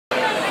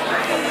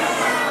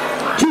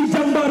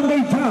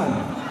jaar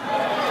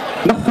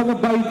ndax fa nga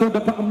bàyyi ko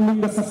dafa am lu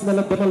nga sas na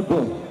la demal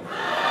boo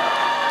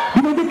bi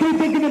ma njëkkee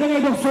dégg ne da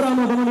ngay def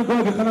Sorano dama ne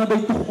booy bi xanaa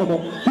day tux omo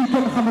kii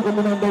kenn xamu ko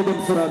mu naan day dem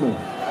Sorano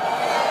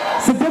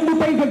sa démb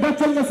tey nga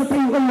gàccal nga sa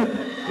tey ëllëg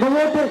nga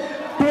woote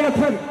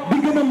théâtre bi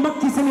gën a mag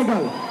ci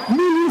Sénégal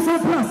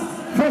 1800 places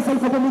feesal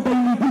ko ba mu day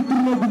nii bul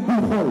tourné bul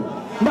xool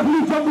ndax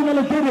lii jàng na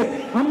la déedéet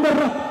am nga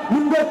rap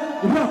mun nga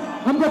rap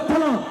am nga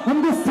talent am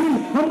nga style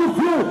am nga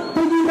flow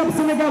te ñuy rap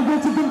Sénégal doo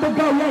ci gën a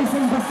gaaw yaay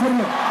seen bastor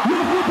la il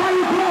ne faut pas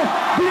y croire.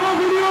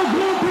 Bienvenue au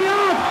Grand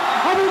Théâtre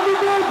avec le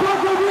grand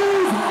Paco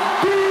Briz.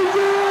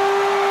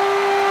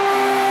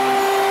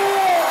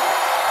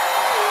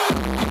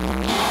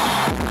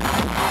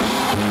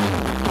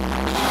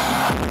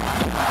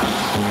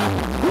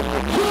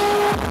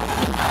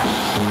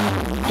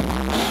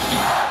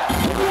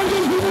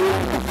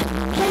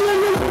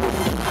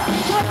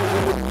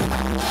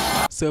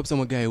 Sup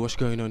sama gars yi what's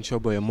going on, show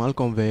boy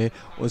Malcolm V.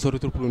 On se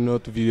retrouve pour une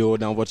autre vidéo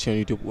dans votre chaîne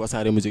YouTube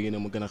Wassare Musique yéen a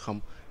ma gën a xam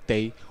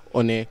tey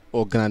on est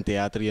au Grand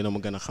Théâtre yéen a ma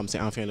gën a xam c'est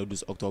enfin le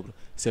 12 octobre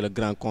c'est le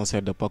grand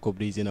concert de Paco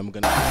Briz yéen a ma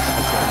gën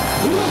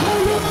a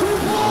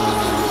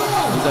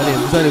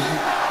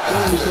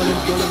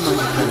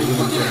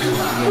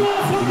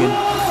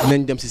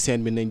nañ dem ci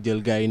scène bi nañ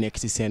jël gars yi nekk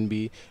ci scène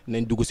bi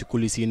nañ dugg ci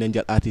coulisses yi nañ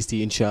jël artistes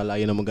yi incha allah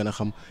yéen a ma gën a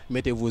xam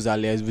mettez-vous à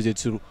l'aise vous êtes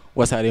sur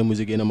Wassare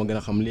Musique yéen a ma gën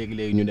a xam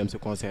léegi ñu dem ci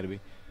concert bi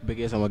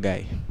bëggee sama gars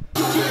yi.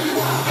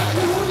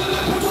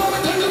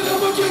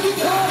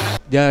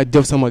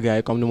 jaajëf sama gars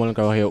yi comme ni ma leen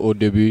ko waxee au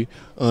début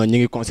ñu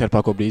ngi concert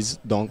Paco Briz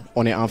donc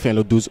on est enfin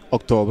le 12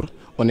 octobre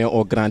on est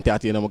au Grand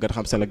Théâtre yéen a ma gën a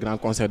xam c'est le grand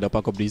concert de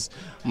Paco Briz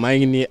maa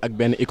ngi nii ak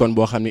benn icône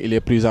boo xam ne il est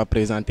plus à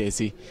présenter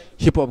ci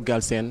hip hop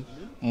galsen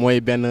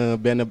mooy benn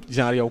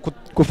genre yow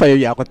ku fay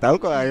yaa ko taal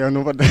quoi yow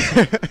nu ma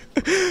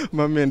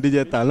ma meen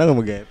DJ taal naka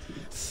ma gars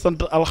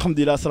sant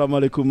alhamdulilah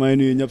asalaamaaleykum maa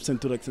ngi nuyu ñëpp seen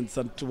tur ak seen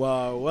sant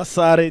waa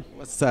Wassare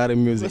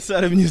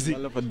Musique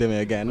la fa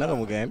demee gars naka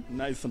mu gars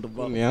naay sant bu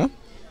baax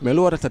mais lu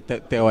war a sa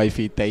teewaay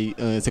fii tey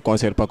ci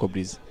concert Paco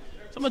Briz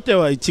sama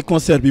teewaay ci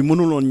concert bi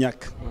mënuloon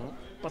ñàkk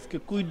parce que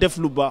kuy def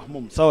lu baax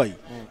moom sa way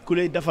ku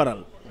lay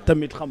defaral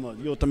tamit xam nga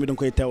yow tamit da nga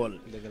koy teewal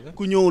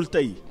ku ñëwul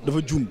tey dafa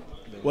juum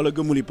wala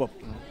gëmul hip hop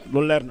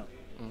loolu leer na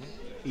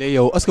léegi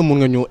yow est-ce que mën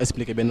nga ñëw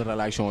expliquer benn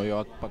relation yow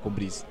ak Paco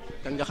Briz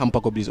kan nga xam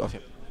Paco Briz en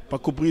fait.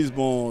 Paco Briz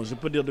bon je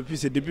peux dire depuis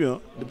ses débuts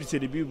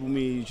bu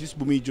muy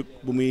jóg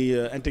bu muy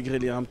intégré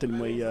li nga xam te ne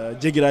mooy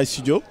Jégilaay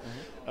studio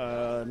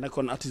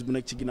nekkoon artiste bu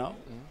nekk ci ginnaaw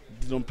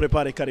di doon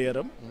préparer carrière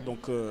am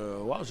donc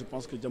waaw je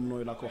pense que jamono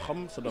yi laa ko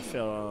xam ça doit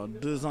faire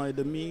 2 ans et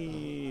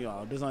demi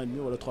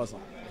wala 3 ans.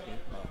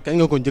 kañ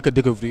nga ko njëkk a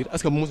découvrir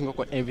est-ce que mos nga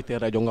ko invité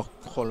rajo nga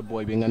xool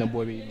booy bi nga ne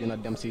booy bi dina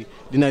dem ci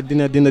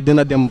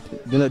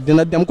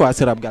dina dem quoi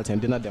ci rap galsen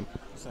dina dem.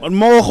 man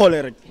moo ko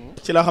xoolee rek.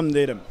 ci laa xam ne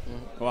day dem.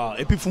 waaw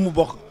et puis fu mu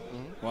bokk.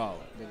 waaw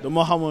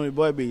dama xamoon ne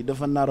booy bi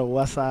dafa nar a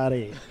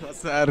wasaare.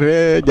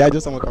 wasaare jaajëf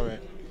sama kawe.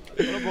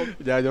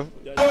 jaajëf.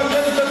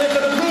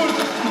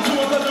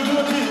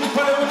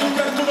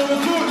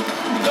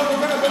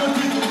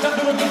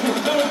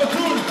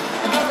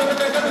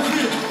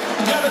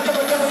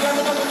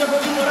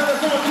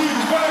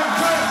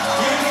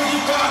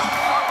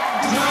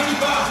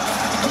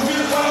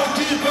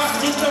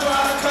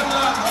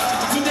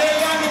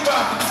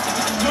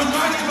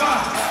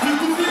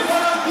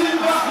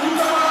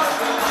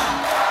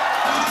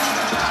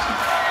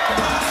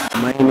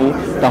 maa ngi nii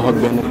taxaw ak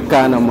benn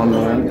kaana moom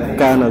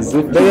kaana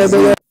zut.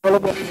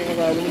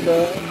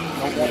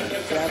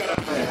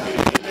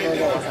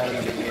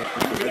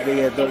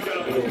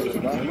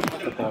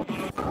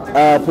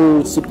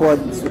 pour support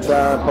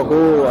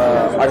Paco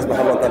artiste boo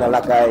xamante ne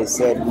la kaay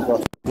seet bi ko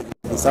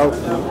di saw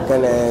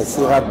kenn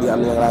si rap bi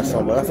am na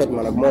relation bu rafet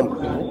man ak moom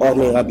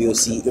hormis rap bi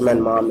aussi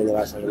humainement am na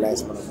relation bu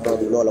nice man ak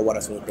moom loolu war a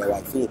suñu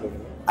teewaay fii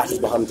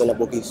artiste boo xamante ne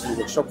boo koy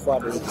suivre chaque fois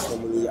dañuy gis ne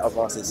mu ngi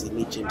avancé si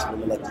nit ci li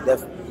mu nekk di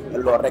def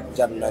loolu rek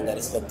jar na nga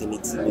respecté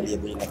nit si milieu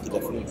bu ñu nekk di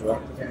def tu vois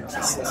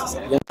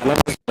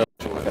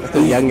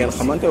yaa ngeen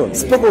xamante woon.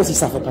 Paco aussi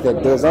ça fait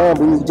peut-être 2 ans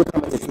bu ñu jëkk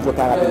xamante fi mu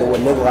taaraat la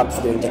woon néegu rap si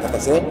leen njëkk a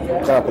tase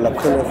pour la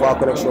première fois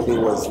connexion bi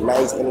was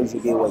nice énergie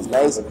bi was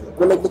nice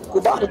ku nekk nit ku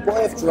baax di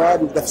poète tu vois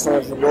di def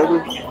son jour boobu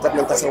jot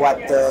nañ tase waat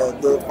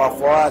 2-3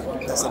 fois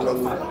tase nañ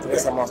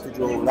récemment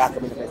studio ngaa ko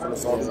mi dafay seen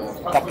son bi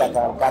 4-4 nañ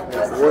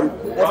fi woon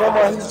et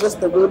vraiment he's just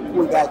a good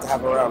cool guy to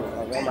have around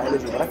vraiment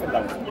énergie bu rafet la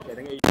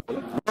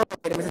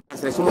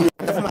su ma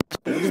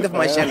def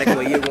ma chaîne rek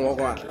ma yéegu ma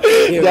quoi.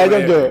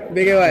 jaajëf jo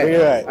bëgg waay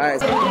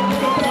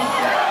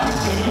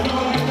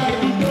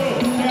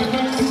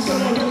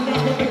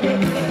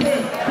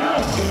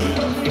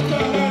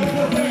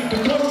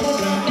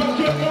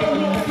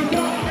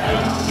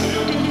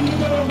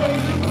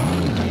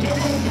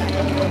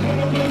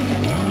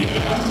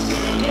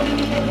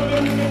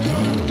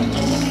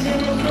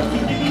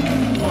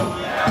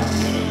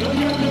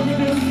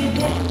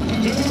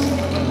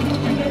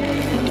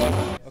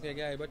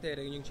gars yi ba tey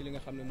rek ñu ngi ci li nga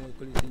xam ne mooy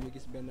colis yi ñu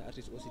gis benn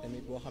artiste aussi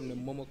tamit boo xam ne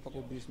moom ak Paco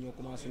Briz ñoo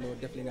commencé noo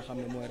def li nga xam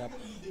ne mooy rap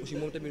aussi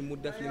moom tamit mu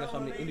def li nga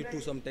xam ne indi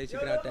tuusam tey ci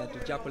Grand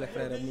Théâtre jàppale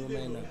frère am mu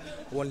may na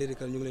wan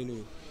Lyrical ñu ngi lay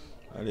nuyu.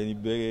 maa leen di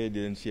bëggee di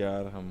leen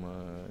siyaar xam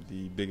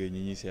di bëggee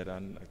ñi ñuy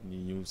seetaan ak ñi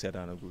ñu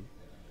seetaanagul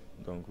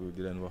donc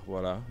di leen wax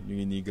voilà ñu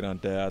ngi nii Grand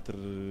Théâtre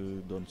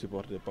doon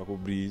supporter Paco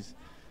Briz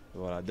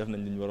voilà def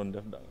nañ li ñu waroon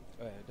def daal.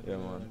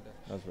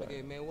 ok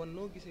mais wan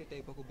noo gisee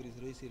tey Paco Briz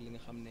réussir li nga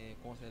xam ne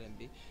concert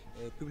bi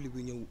public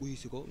bi ñëw uyu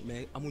si ko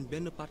mais amuñ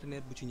benn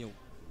partenaire bu ci ñëw.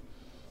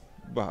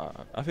 ba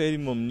affaire yi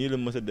moom nii la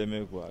mës a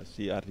demee quoi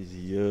si artistes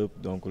yi yëpp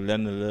donc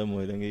lenn la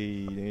mooy da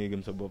ngay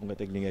gëm sa bopp nga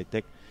teg li ngay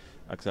teg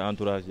ak sa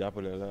entourage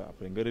jàppale la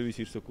après nga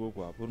réussir sa ko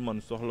quoi pour man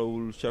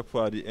soxlawul chaque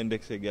fois di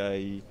indexer gars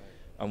yi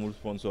amul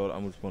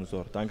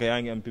sponsor tant que yaa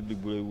ngi am public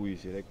bu lay wuyu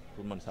si rek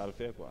pour man ça le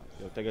fait quoi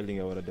yow tegal li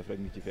nga war a def rek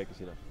ni ci fekk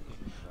si la.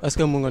 est-ce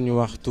que mu nga ñu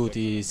wax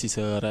tuuti si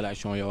sa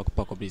relation yow ak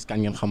Paco Briz kan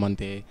ngeen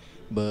xamante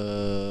ba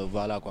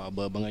voilà quoi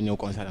ba nga ñëw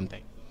concert am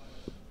tey.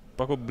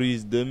 Paco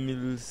Briz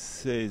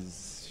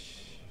 2016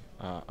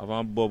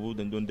 avant boobu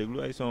dañ doon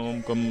déglu ay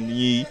son comme ni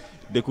ñuy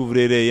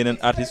découvrir yeneen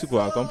artistes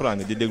quoi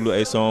comprendre nga di déglu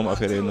ay son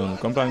affaire yooyu noonu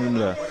comprendre nga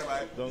la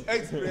donc.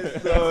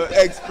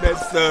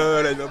 expresso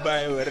lañ ma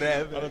bàyyi wa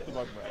rêve.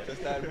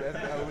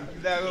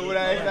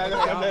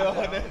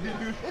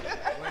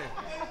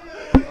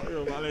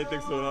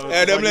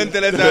 dem leen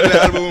télécharger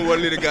album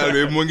wala Lyrical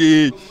bi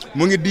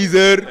mu ngi 10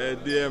 heures.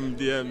 DM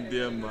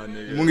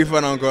mu ngi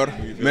fan encore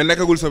mais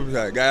nekkagul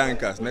Spotify gaa yaa ngi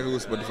kaas nekkagul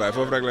Spotify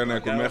foofu rek la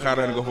nekkul mais xaar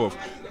leen ko foofu.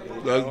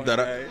 loolu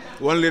dara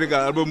wan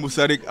Lyrical album bu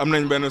sadik am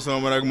nañ benn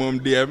son man ak moom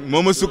DM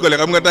moo ma sukkali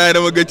xam nga taay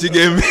dama gëj ci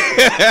game bi.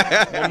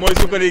 moom mooy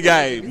sukkali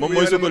gars yi moom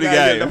mooy sukkali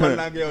gars yi dafa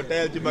nang yow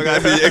tayal ci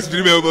bagage yi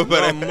exprimé wu ba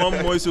pare. moom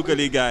mooy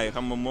sukkali gars yi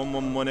xam nga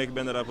moom moo nekk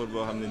benn rapport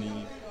boo xam ne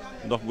nii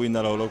ndox buy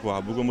nelaw la quoi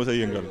bu ko mës a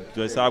yëngal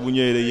saa bu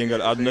ñëwee day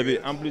yëngal àdduna bi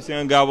en plus c'est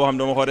un gars boo xam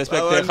dama ko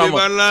respecté xam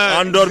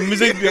nga en dehors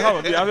musique bi xam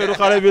nga bi affaire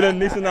xale bi leen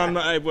nix naan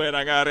na ay boy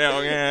da nga réew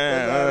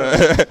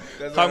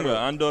xam nga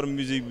en dehors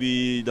musique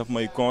bi daf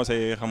may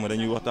conseiller xam nga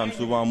dañuy waxtaan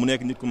souvent mu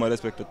nekk nit ku ma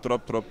respecté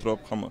trop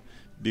xam nga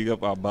big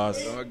up à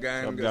base. sama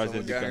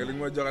gars li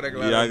ma jox rek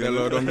laa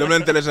delloo donc dem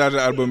leen télécharger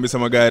album bi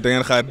sama gars yi te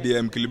ngeen xaar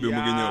DM clip bi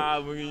mu ngi ñëw.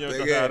 mu ngi ñëw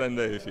tasaare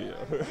ndey fii.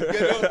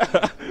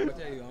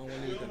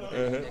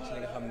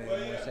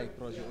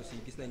 projet aussi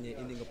gis nañ ne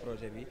indi nga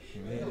projet bi nit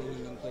ñi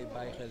ñu ngi koy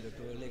bàyyi xel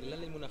léegi lan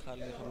lañ mën a xaar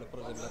li nga xam ne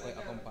projet bi da koy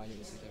accompagner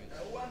aussi tamit.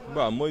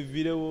 waaw mooy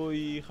vidéo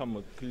yi xam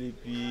nga clip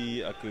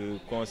yi ak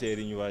concert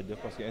yi ñu waaj def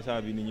parce que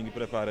instant bi nii ñu ngi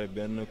préparé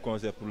benn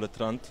concert pour le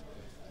 30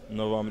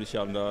 novembre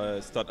incha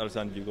allah stade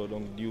Alassane Djigo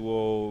donc di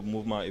woo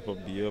mouvement hip hop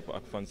bi yëpp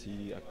ak fans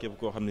yi ak képp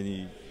koo xam ne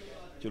nii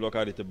ci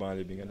localité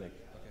banlieue bi nga nekk.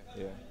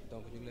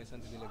 donc ñu ngi lay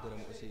sant di la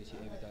gërëm aussi ci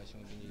invitation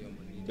bi ñu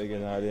yombal. dégg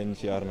naa leen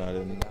siyaar naa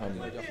leen xam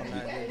nga. xam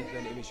naa ne def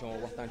benn émission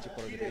waxtaan ci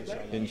projet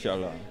bi incha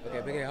allah. ok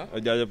bëgg ah.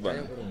 jaajëf ba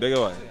bëgg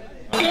waay.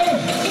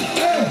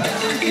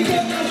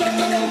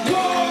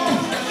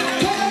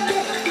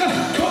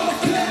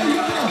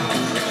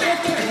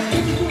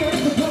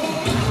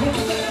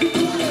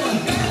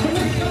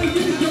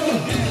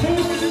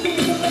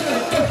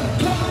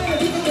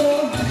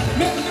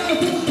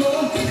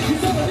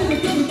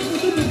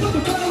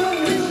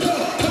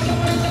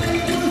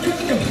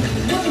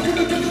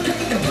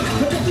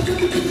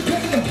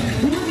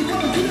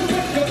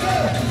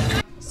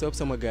 sëb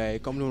sama gars yi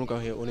comme ni ma ko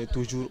waxee on est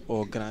toujours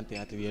au Grand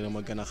Théâtre yéen a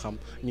ma gën a xam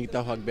ñu ngi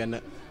taxaw ak benn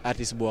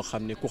artiste boo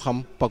xam ne ku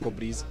xam Paco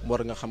Briz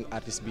war nga xam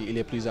artiste bi il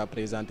est plus à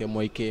présenter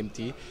mooy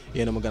KMT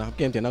yéen a ma gën a xam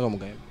KMT naka mu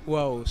gay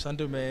waaw sant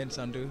meen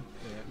sant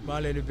maa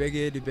leen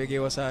di béggee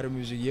wasaare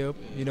musique yëpp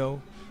you know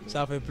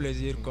ça fait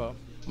plaisir quoi.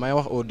 may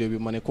wax au début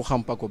ma ne ku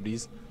xam Paco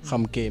Briz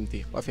xam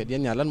KMT en fait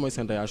yéen ñaar lan mooy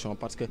seen relation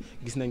parce que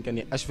gis nañ que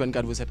ni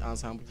H24 vous êtes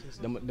ensemble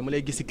dama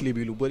lay gis ci clip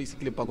yi lu bëri ci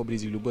clip Paco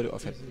Briz yi lu bëri en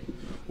fait.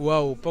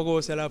 waaw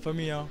Paco c'est la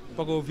famille ah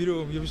Paco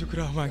vidéo yëpp je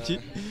crois maa ngi ci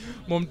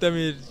moom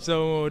tamit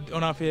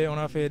on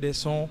a fait des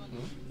sons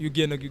yu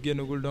génn ak yu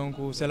génnagul donc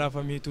c'est la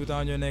famille tout le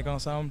temps ñoo nekk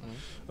ensemble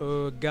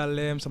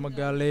gàlleem sama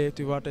gàlle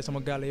tu vois tey sama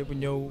gàlle yëpp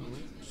ñëw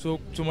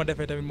su ma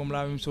defee tamit moom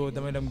la même chose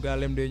damay dem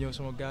gàlleem day ñëw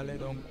sama gàlle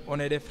donc on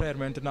est des frères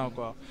maintenant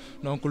quoi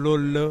donc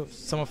loolu la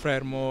sama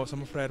frère moo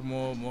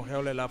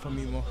xewle la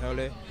famille moo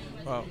xewle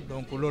waaw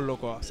donc loolu la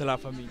quoi c'est la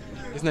famille.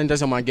 gis nañ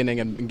récemment génne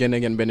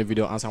ngeen benn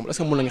vidéo ensemble est-ce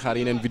que mën nañu xaar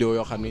yeneen vidéo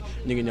yoo xam ni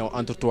ñu ngi ñëw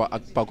entre toi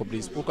ak Paco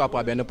Briz pourquoi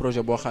pas benn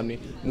projet boo xam ni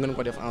mu ngeen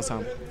ko def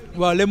ensemble.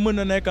 waaw lépp mën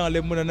na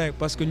nekk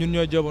parce que ñun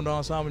ñoo jobandoo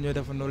ensemble ñoo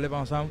defandoo lépp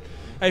ensemble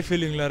ay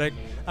feeling la rek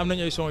am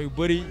nañu ay sons yu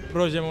bëri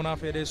projet on a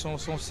fait des sons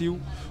siiw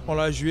on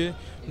l'a joué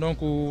donc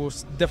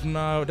def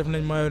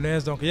nañ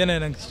mayonnaise donc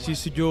yeneen ak ci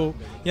studio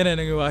yeneen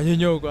a ngi wax ñu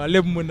ñëw quoi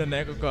lépp mën na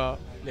nekk quoi.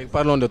 léegi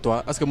parlons de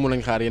toi est-ce que mën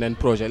nañu xaar yeneen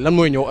projet lan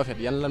mooy ñëw en fait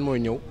lan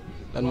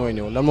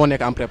moo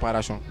nekk en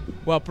préparation.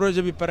 waaw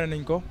projet bi pare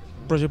nañ ko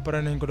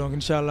donc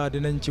incha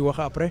dinañ ci wax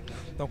après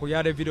donc y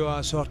a des vidéos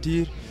à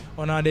sortir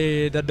on a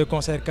des dates de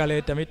concert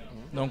calées tamit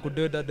donc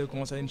 2 dates de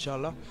concert incha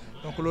allah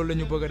donc loolu la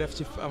ñu bëgg a def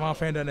ci avant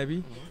fin d'année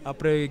bi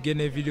après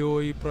génne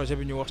vidéo yi projet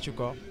bi ñu wax ci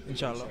quoi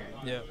incha allah.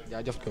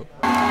 jaajëf ko.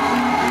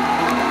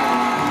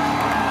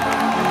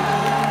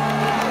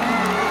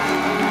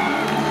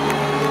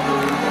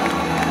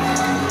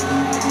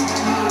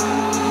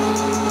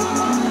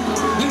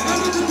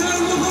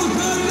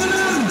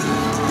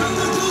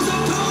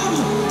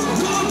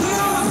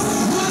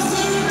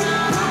 Wassaregroup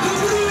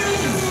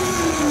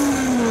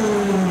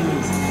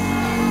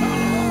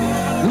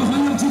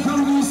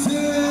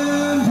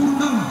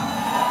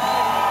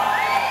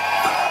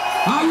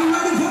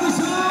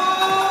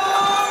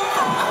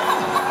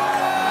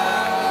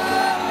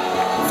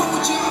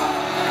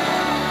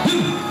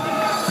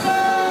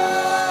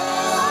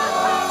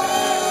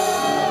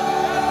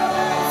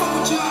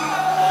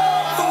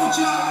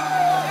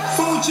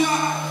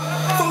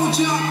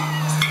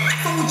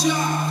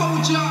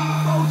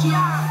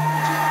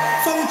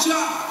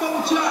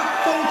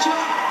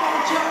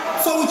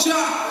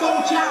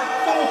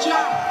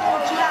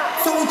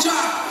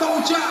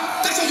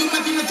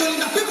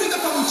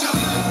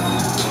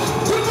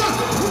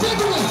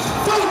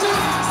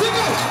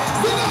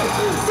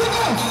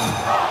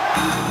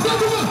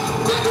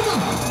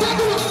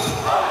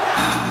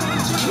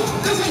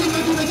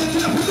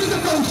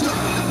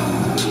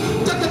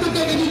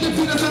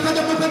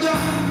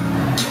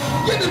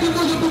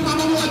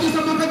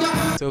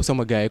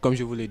Sama gars, comme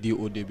je vous l'ai dit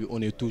au début,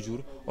 on est toujours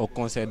au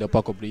concert de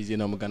Paco Briz.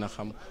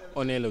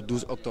 On est le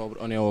 12 octobre,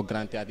 on est au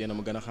Grand Théâtre.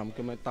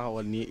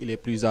 Il est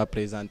plus à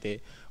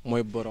présenter.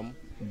 Moi, Borom,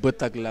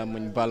 Betak la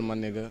muñ bal ma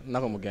nega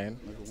naka mu gayen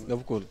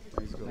dafa cool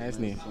nice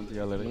ni sant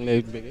yàlla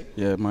rek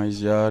yeah maa ngi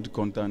ziar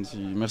kontaan si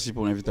merci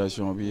pour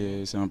l'invitation bi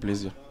et c'est un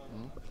plaisir.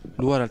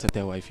 lu waral sa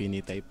teewaay fii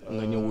nii tey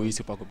nga ñëw wuyu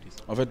si Paco Briz.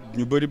 En fait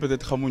ñu bëri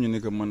peut-être xamuñu ne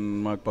que man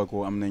maag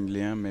Paco am nañ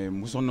lien mais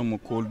mosoon na ma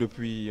call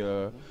depuis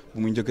bu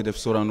muy njëkk a def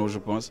Sorano je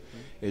pense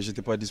et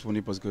j'étais pas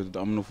disponible parce que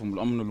am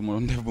na lu ma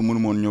doon def ba mënu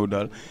moon ñëw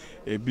daal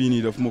et bii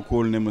nii daf ma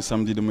call ne ma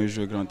samedi damay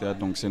jouer Grand Théâtre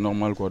donc c'est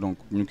normal quoi donc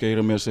ñu koy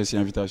remercier si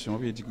invitation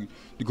bi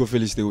di ko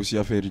féliciter aussi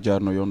affaire yi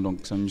jaar na yoon donc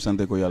ñu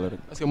sante ko yàlla rek.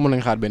 est-ce que mën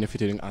nañ xaar benn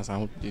featuring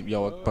ensemble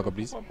yow ak Paco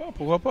Briz.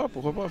 pourquoi pas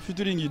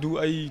featuring yi du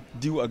ay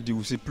diw ak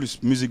diw c'est plus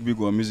musique bi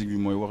quoi musique bi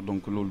mooy wax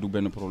donc loolu du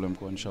benn problème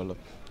quoi inchallah.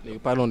 léegi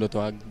parlons de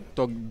toi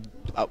toog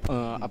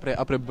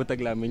après bët ak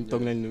làmmiñ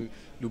toog nañ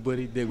lu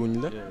bëri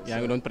dégguñ la yaa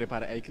ngi doon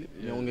préparer ay clip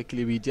ñëw nga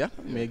clip yi jeex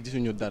mais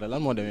gisuñu dara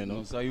lan moo demee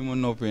noonu. saa yu ma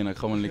noppee nag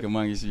xamal ni que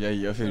maa ngi si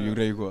ay affaire yu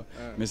rëy quoi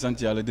mais sant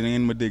yàlla dina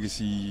ngeen ma dégg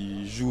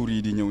si jour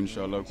yi di ñëw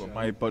inchallah quoi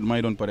maa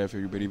ngi doon pare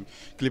affaire yu bëri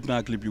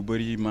clip yu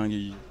bëri maa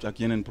ngi ak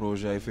yeneen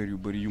projet affaire yu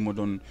bëri yu ma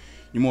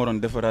waroon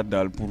defaraat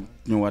daal pour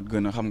ñëwaat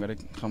gën a xam nga rek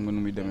xam nga nu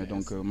muy demee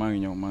donc maa ngi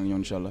ñëw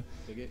inchallah.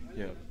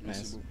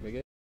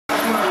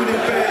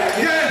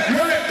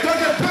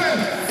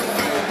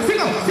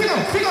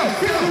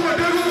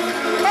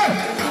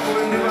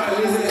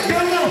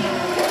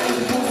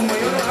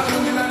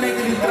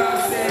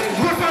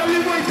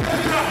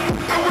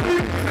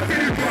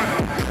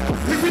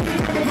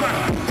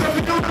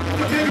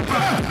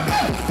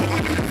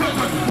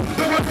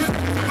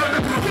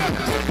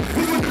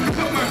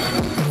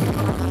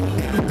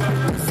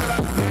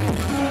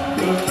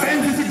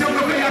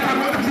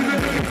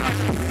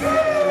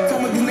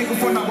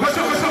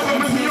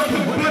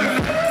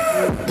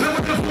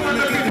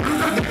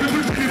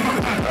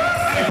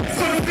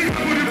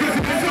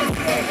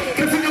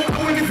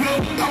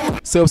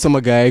 Sauf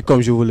sama gars yi comme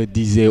je vous le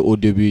disais au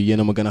début yéen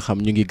a ma gën a xam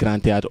ñu ngi Grand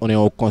Théâtre on est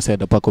au concert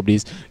de Paco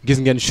Briz gis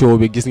ngeen show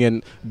bi gis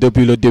ngeen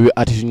depuis le début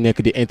artistes yu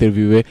nekk di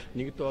interviewer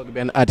ñu ngi toog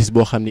benn artiste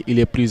boo xam ne il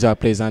est plus à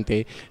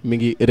présenter mi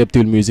ngi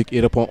Reptile Music il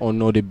répond au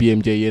nom de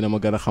BMJ yéen a ma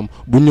gën a xam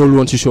bu ñëwul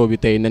woon ci show bi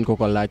tey nañ ko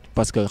laaj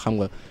parce que xam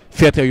nga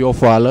fierté yoo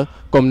fois la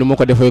comme ni ma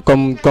ko defee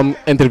comme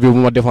interview bu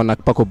ma defoon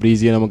ak Paco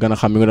Briz yéen a ma gën a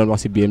xam mi ngi doon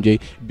wax ci BMJ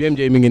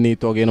mi ngi nii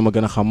toog yéen a ma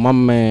gën a xam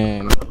mam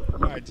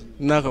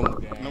naka mu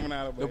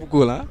lépp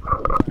cool ah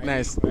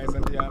nice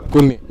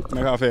cool ni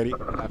naka affaire yi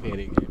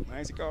maa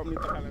ngi si kawam ni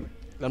taxale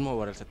lan moo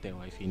waral sa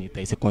teewaay fii nii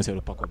tey si concert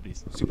bu Paco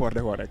Briz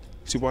supporter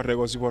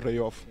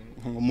Yoff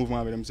xam nga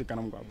mouvement bi dem si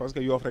kanam quoi parce que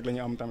Yoff rek la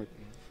ñu am tamit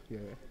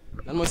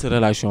lan mooy sa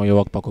relation yow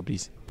ak Paco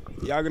Briz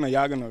yàgg na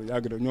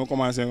ñoo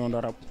commencé noonu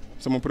rap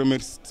sama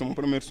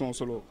première son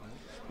solo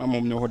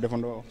moom ñoo ko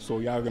defandoo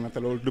so yàgg na te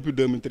loolu depuis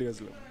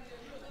 2013 la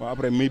waaw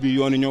après maybe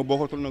yoon yi ñoo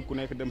bokkatul nag ku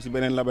nekk dem si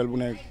beneen label bu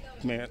nekk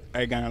mais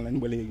ay gaañal lañ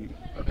ba léegi.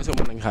 est-ce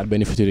que mën nañu xaar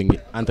benn featuring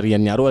entre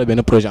yéen ñaar wala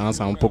benn projet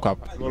ensemble pourquoi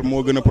pas. loolu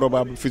moo gën a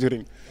probable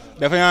featuring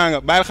dafa ñaa nga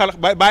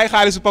bàyyi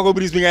xaalisu Paco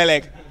Briz bi ngay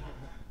lekk.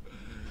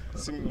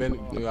 si benn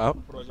waaw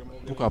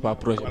pourquoi pas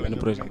benn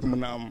projet. mën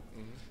na am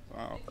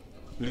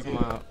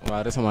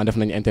waaw. récemment def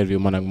nañu interview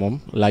man ak moom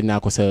laaj naa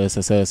ko sa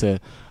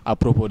à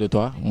propos de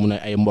toi mu ne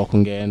ay mbokk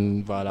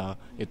ngeen voilà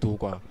et tout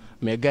quoi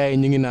mais gars yi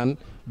ñu ngi naan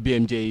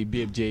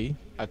BMJ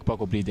ak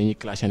Paco Briz dañuy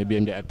clashante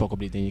BMJ ak Paco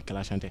Briz dañuy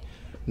clashante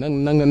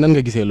nan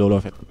nga gisee loolu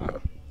en fait.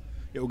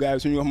 yow gars yi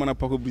suñu wax man ak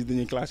Paco Briz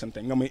dañuy clashante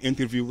nga may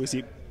interview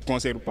aussi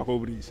concert Paco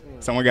Briz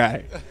sama gars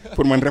yi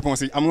pour man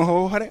réponse yi am nga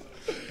ko waxee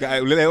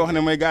gars yi li lay wax ne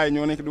may gars yi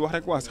ñoo nekk di wax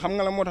rek quoi xam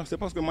nga la moo tax c'est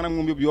parce que man ak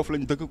moom yëpp Yoff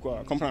lañ dëkk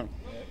quoi comprendre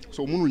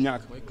soo mënul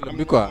ñàkk.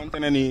 bi quoi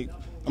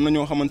am na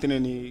ñoo xamante ne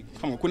ni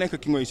xam nga ku nekk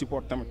ki ngay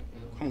support tamit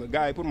xam nga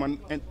gars yi pour man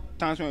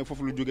tension yi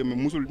foofu lu jógee mais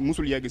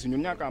musul yegg si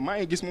ñun ñàkk maa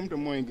ngi gis moom te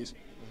mooy gis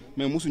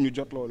mais musuñu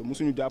jot loolu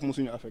musuñu jàpp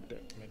musuñu affecté.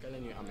 mais kañ la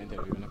ñuy am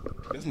interview nag.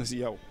 des na si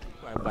yow.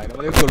 waaye bàyyi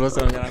dama lay toll ba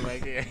sonn nga naan may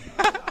kii.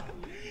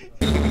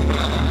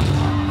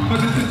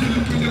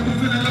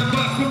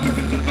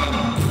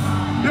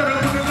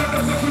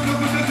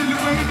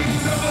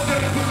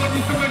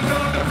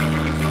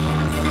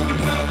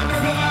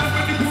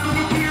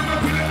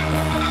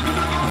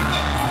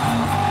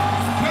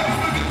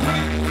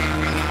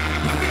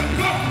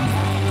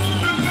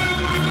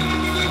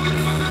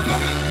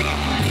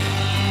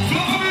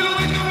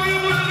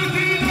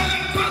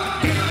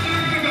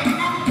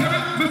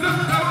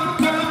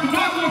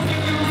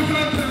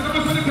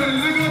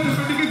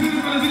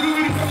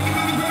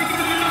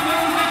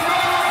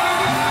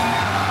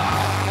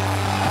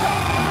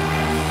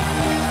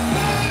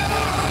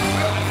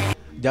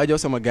 jaajëf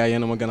sama gars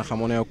yéen a ma gën a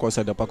xam on est au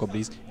concert de Paco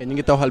Briz et ñu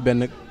ngi taxawal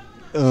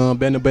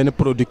benn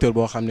producteur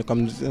boo xam ne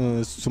comme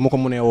su ma ko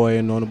mënee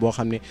wooyee noonu boo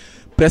xam ne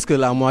presque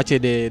la moitié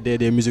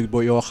des musiques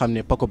boo yoo xam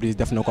ne Paco Briz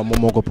def na ko moom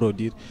moo ko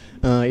produire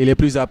il est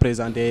plus à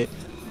présenter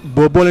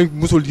boo leen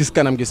musul gis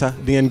kanam gi sax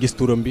di ngeen gis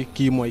turam bi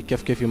kii mooy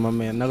kef-kef yi ma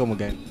mais naka mu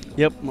gayn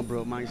yëpp ma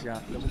bro maa ngi si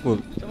yaar cool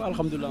ça va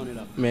alhamdulilah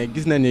mais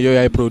gis nañ ne yow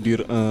yaay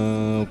produire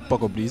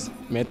Paco Briz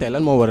mais tey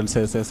lan moo waral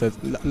sa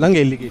lan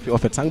ngay liggéey fi en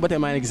fait sànq ba tey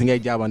maa ngi gis ngay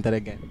jaabante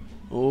rek gayn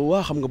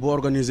waaw xam nga boo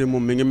organisé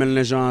moom mi ngi mel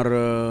ne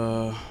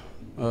genre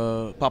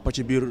papa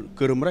ci biir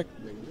këram rek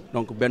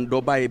donc benn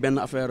doo bàyyi benn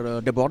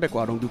affaire débordé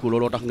quoi donc du coup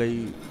looloo tax ngay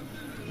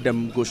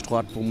dem gauche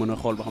droite pour mën a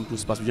xool ba xam tout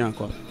se passe bien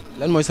quoi.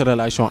 lan mooy sa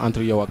relation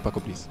entre yow ak Paco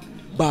Briz.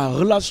 bah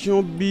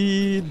relation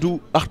bi du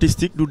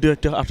artistique du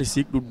directeur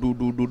artistique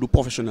du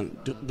professionnel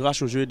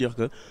relation je veux dire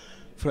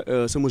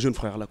que sama jeune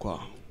frère la quoi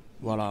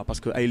voilà parce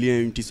que ay liens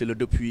yu ñu tissé la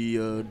depuis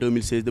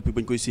 2016 depuis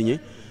ba ñu koy signé.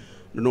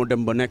 dañoo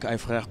dem ba nekk ay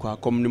frères quoi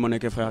comme ni ma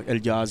nekkee frère El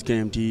Jazz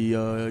KMT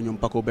ñoom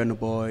Paco benn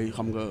boy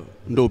xam nga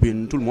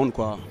Ndobin tout le monde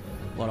quoi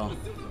voilà.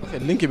 ok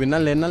link bi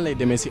nan lay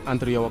demee si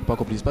entre yow ak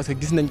Paco Briz parce que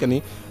gis nañ que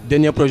ni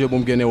dernier projet bu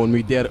mu génnee woon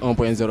muy DR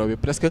 1.0 bi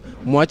presque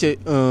moitié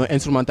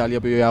instrumental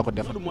yëpp yow yaa ko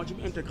def. moitié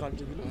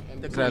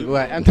intégral bi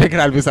waaye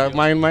intégral bi sax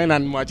maa ngi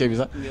naan moitié bi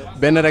sax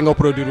benn rek nga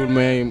produire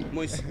mais.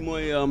 mooy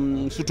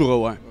Sutura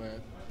waay.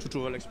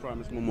 Sutura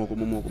l'expérience moom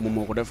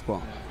moo ko def quoi.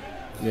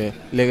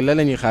 léegi lan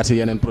la ñuy xaar si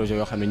yeneen projet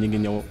yoo xam ne ñu ngi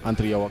ñëw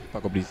entre yow ak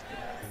Paco Briz.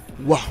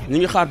 waaw ñu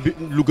ngi xaar bi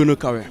lu gën a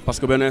kawe parce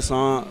que benn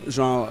instant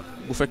genre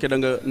bu fekkee da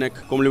nga nekk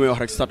comme li may wax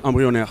rek stade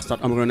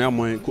embryonnaire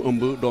mooy ku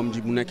ëmb doom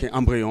ji bu nekkee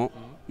embryon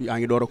yaa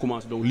ngi door a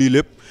commencé donc lii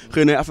lépp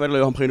xëy na affaire la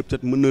yoo xam xëy na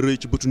peut-être mën na rëy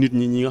ci bëtu nit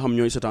ñi nga xam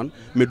ñooy setaan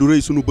mais du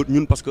rëy suñu bët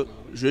ñun parce que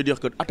je veux dire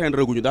que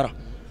atteindre guñu dara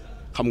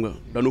xam nga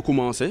dañu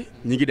commencé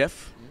ñi ngi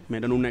def mais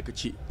dañu nekk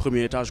ci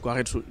premier étage quoi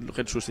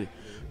rez-de-chaussée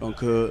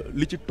donc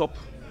li ci topp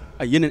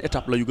ay yeneen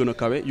étape la yu gën a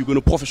kawe yu gën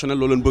a professionnel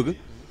loolu leen bëgg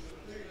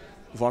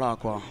voilà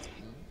quoi.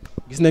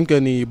 gis nañ que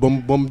ni ba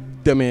mu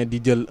demee di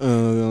jël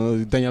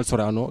Daniel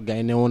Sorano gars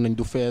yi ne woon nañ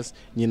du fees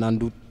ñi naan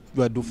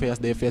du fees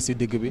day fees si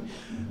digg bi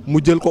mu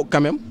jël ko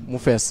quand même mu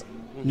fees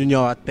ñu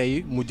ñëwaat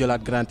tey mu jëlaat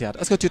Grand Théâtre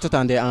est-ce que tu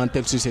t'attendais à un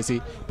tel succès si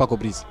Paco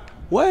Briz.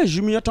 ouais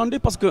je m'y attendais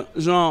parce que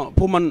genre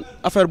pour man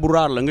affaire bu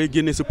rare la ngay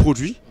génnee sa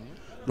produit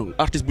donc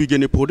artiste buy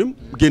génnee produit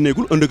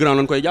génneegul underground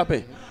lañ koy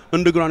jàppee.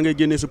 underground ngay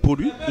génnee sa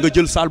produit nga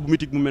jël salle bu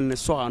mythique mu mel ne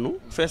Sorano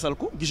feesal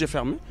ko guichet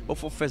fermé ba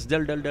foofu fees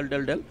del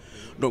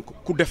donc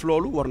ku def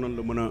loolu war nañ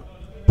la mën a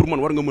pour man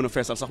war nga mën a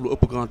feesal sax lu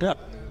ëpp Grand Théâtre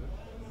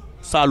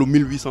saalu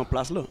 1800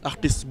 places la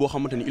artiste boo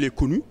xamante ni il est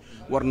connu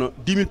war na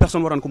 10 000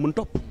 personnes war nañ ko mën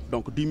topp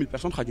donc 10 000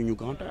 personnes xajuñu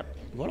Grand Théâtre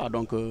voilà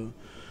donc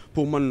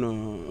pour man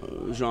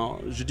genre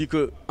je dis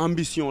que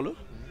ambition la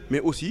mais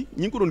aussi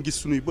ñi ngi ko doon gis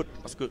suñuy bët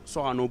parce que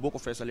Sorano boo ko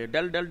feesalee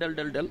del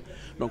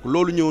donc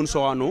loolu ñëwoon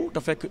Sorano te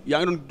fekk yaa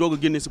ngi doon doog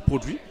a génnee sa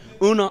produit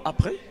 1 an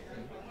après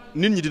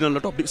nit ñi dinañ la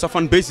topp sa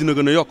fan base dina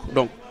gën a yokk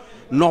donc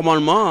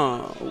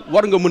normalement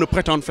war nga mën a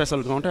prétendre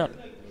feesal Grand Théâtre.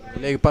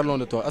 léegi parlons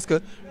de toi est-ce que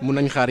mën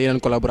nañ xaar yeneen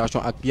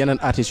collaboration ak yeneen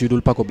artistes yu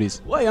dul Paco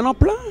Briz. waaw y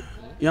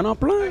en a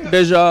plein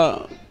déjà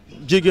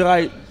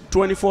Jégiraay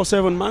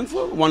 24/7 maa ngi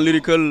fa One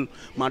Lyrical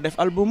maa def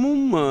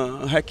albumum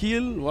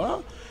Hakil voilà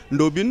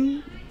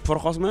Ndobin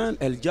Forxosman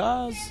El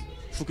Jazz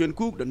Fuken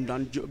Cook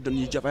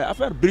dañuy jàpp ay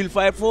affaire Bril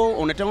Fire Fo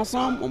on était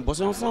ensemble on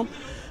bossait ensemble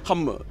xam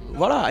nga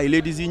voilà ay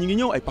ladies yi ñu ngi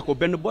ñëw ay Paco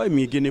benn boy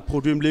mi ngi génne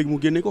produit léegi mu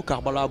génne ko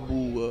Karbala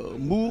bu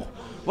Mbour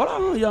voilà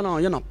y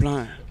en a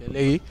plein.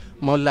 léegi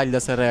moo laaj la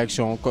sa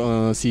réaction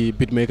si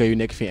beatmaker yu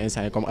nekk fii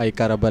instant yi comme ay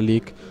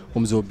Karabalik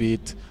Omzo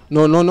beat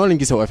non lañu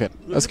gisee en fait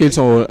est-ce qu'ils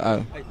sont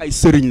ay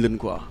sëriñ lañ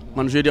quoi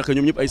man je veux dire que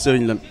ñoom ñëpp ay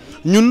sëriñ lañ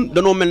ñun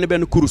danoo mel ni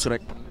benn kurus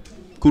rek.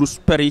 course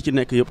per yi ci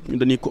nekk yëpp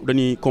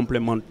dañuy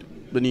complément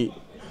dañuy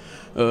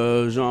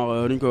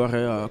genre nu ñu koy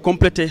waxee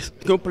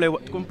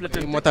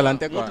complété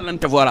motalante quoi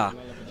motalante voilà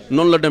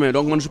noonu la demee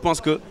donc man je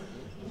pense que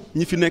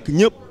ñi fi nekk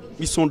ñëpp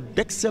ils sont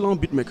d'excellents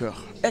beatmakers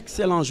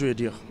excellents je veux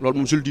dire loolu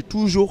moom je le dis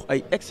toujours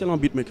ay excellents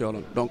beatmakers la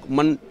donc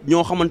man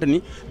ñoo xamante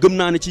ni gëm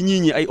naa ne ci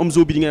ñii ay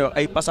Omzo bi ngay wax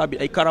ay Passa bi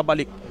ay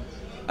Karabalik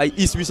ay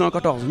IS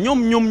 814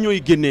 ñoom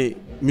ñooy génnee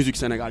musique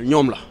Sénégal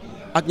ñoom la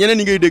ak ñeneen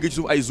ñi ngay dégg ci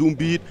suuf ay Zoom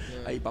Beat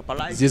ay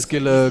Papalaay. Ziski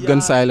la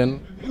Gun Silent.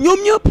 ñoom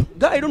ñëpp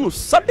gars yi doonu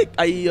sadik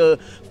ay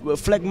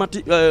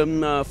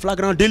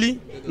flagrant délit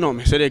non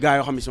mais c'est des gars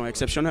yoo xam ne ils sont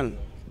exceptionnels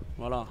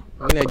voilà.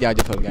 ñu ngi lay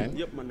jaajëfal gars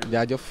yi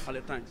jaajëf.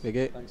 allez thanks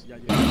léegi.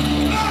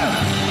 thanks